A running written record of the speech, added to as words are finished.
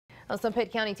Well, some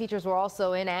Pitt County teachers were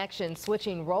also in action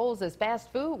switching roles as fast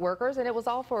food workers, and it was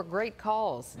all for a great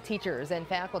cause. Teachers and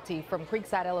faculty from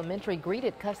Creekside Elementary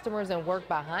greeted customers and worked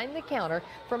behind the counter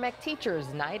for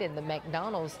McTeachers Night in the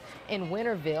McDonald's in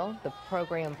Winterville. The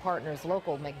program partners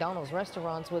local McDonald's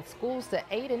restaurants with schools to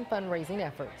aid in fundraising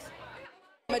efforts.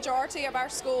 Majority of our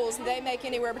schools, they make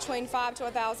anywhere between $5,000 to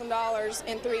 $1,000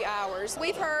 in 3 hours.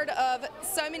 We've heard of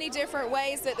so many different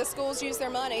ways that the schools use their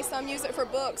money. Some use it for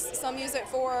books, some use it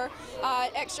for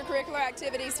extracurricular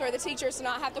activities for the teachers to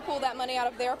not have to pull that money out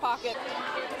of their pocket.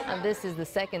 This is the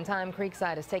second time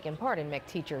Creekside has taken part in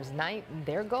McTeachers Night.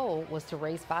 Their goal was to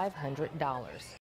raise $500.